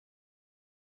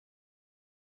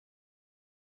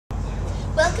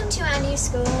welcome to our new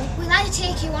school. We'd like to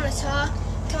take you on a tour.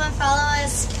 Come and follow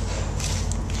us.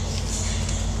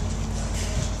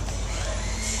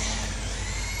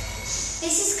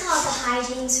 This is called the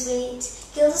hygiene suite.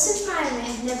 GILDERSOME Primary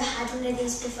have never had one of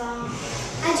these before.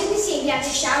 As you can see, we have the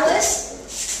showers,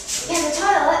 we have a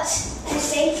toilet and a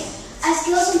sink. As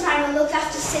GILDERSOME Primary look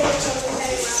after civil children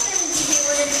very well. To be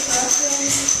one of the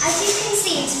classrooms. As you can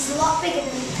see, it is a lot bigger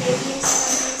than the previous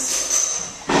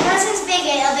ones. Because it's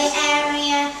bigger, it'll be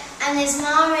area and there's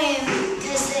more room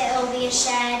because it'll be a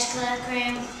shared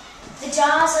cloakroom. The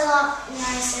doors are a lot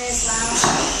nicer as well.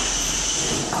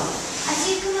 As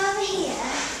you come over here,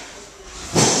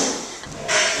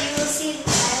 you will see the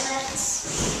toilets.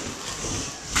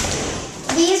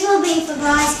 These will be for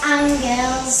boys and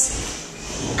girls,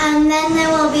 and then there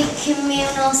will be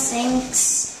communal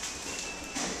sinks.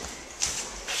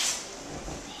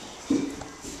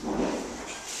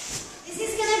 This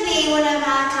is going to be one of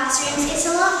our classrooms. It's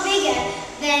a lot bigger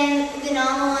than the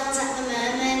normal ones at the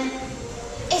moment.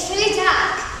 It's really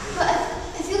dark, but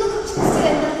if you look up to the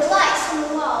ceiling, there'll be lights on the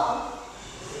wall.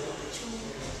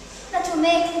 That will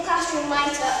make the classroom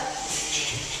light up.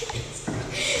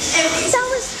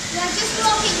 We are just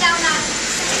walking down our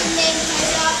second main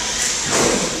corridor.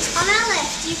 On our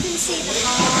left, you can see the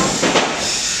hall.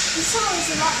 This hall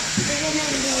is a lot bigger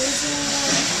than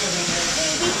usual.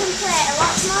 We can play a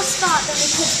lot more sport than we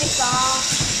could before.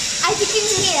 As you can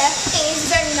hear, it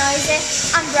is very noisy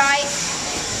and bright.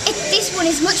 This one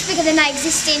is much bigger than our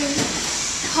existing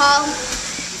hall.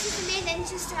 This is the main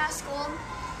entrance to our school.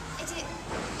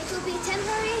 It will be a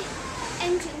temporary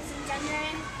entrance in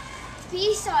January. The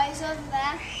PE store is over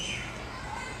there,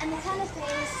 and the canopy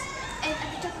is at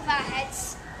the top of our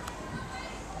heads.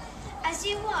 As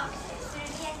you walk through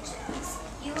the entrance,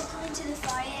 you will come into the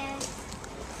foyer.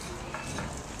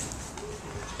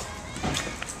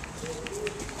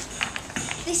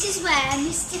 This is where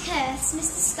Mr. Kurth's,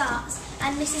 Mr. Scott's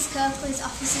and Mrs. Copley's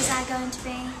offices are going to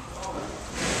be.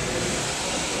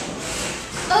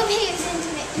 Over here is an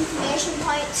information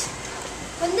point.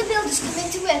 When the builders come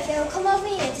into work, they will come over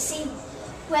here to see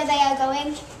where they are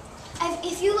going. And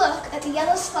if you look at the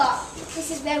yellow spot, this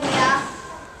is where we are.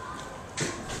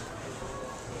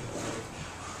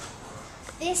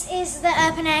 This is the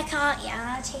open air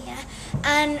courtyard here,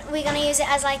 and we're going to use it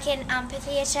as like an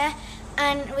amphitheatre,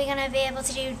 and we're going to be able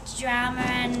to do drama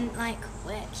and like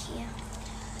work here.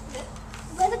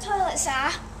 Where the toilets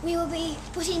are, we will be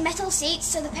putting metal seats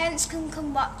so the parents can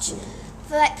come watch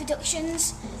for like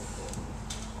productions.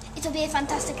 It'll be a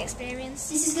fantastic experience.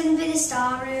 This is going to be the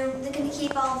storeroom. They're going to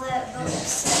keep all the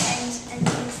books and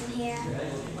things in here.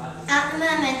 At the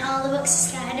moment, all the books are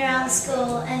scattered around the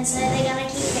school, and so they're going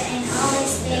to keep it in all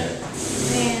this big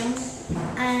room,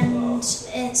 and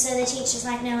so the teachers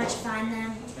like know where to find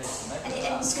them. And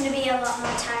it's going to be a lot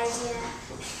more tidier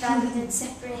rather than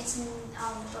separating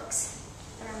all the books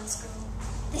around the school.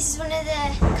 This is one of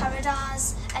the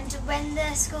corridors, and when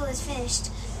the school is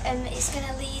finished, it's going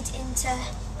to lead into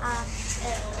our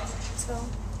school.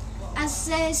 As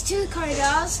there's two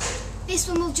corridors, this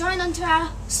one will join onto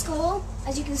our school,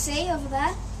 as you can see over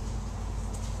there.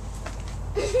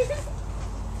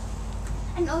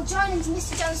 And it'll join into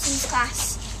Mr. Johnson's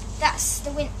class.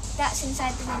 That's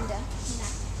inside the window.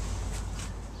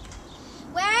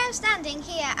 Where I am standing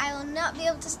here, I will not be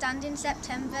able to stand in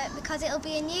September because it will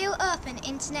be a new open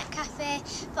internet cafe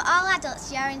for all adults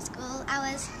during school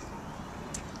hours.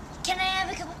 Can I have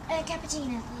a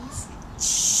cappuccino, please?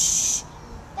 Shh.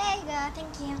 There you go,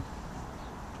 thank you.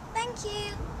 Thank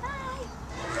you. Bye.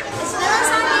 As well as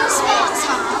our new sports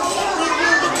hall, we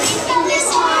will be keeping this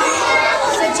hall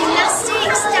for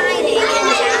gymnastics, dining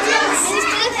and dance.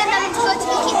 Instead of them having to go to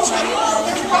the kitchen, they will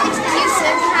go into the use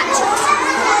of practice.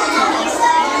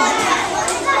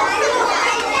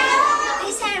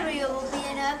 This area will be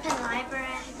an open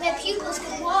library where pupils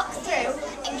can walk through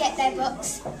and get their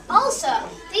books. Also,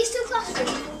 these two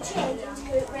classrooms will change into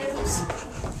group rooms.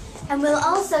 And will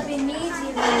also be media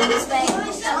rooms where you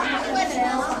can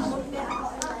film.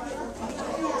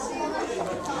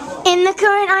 In the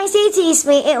current ICT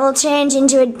suite, it will change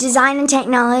into a design and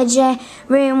technology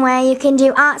room where you can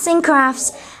do arts and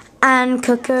crafts and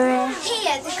cookery.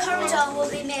 Here, the corridor will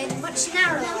be made much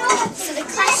narrower, so the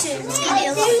classrooms can be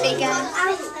a lot bigger.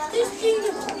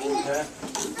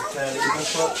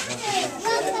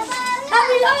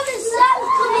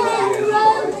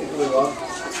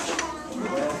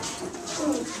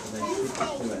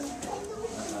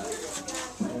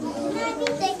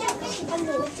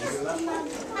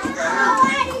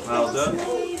 Well done.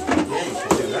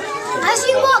 As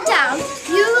you walk down,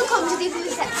 you will come to the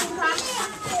reception class.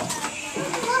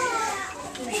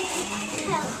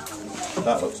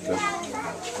 That looks good.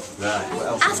 Right, what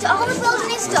else? After all the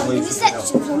building is done, the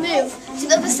receptions will move to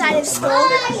the other side of the school.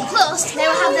 Plus, they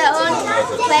will have their own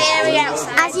play area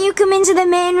outside. As you come into the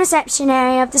main reception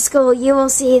area of the school, you will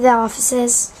see the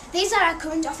offices. These are our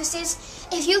current offices.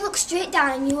 If you look straight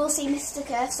down, you will see Mr.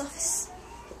 Kerf's office.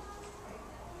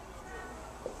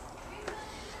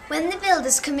 When the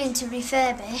builders come in to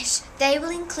refurbish, they will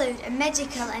include a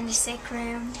medical and a sick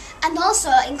room. And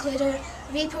also include a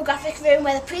reprographic room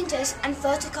where the printers and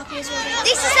photocopiers will be.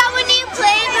 This is our new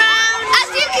playground.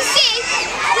 As you can see,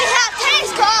 we have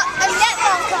tennis court and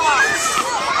netball courts.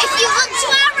 If you look to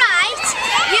our right,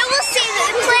 you will see that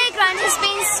the playground has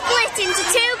been split into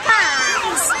 2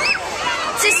 parts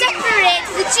to separate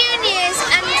the juniors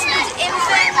and the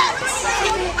infants.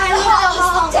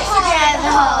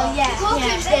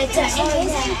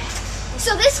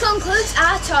 So this concludes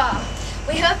our tour.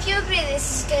 We hope you agree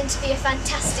this is going to be a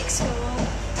fantastic school.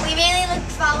 We really look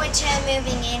forward to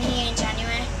moving in here in January.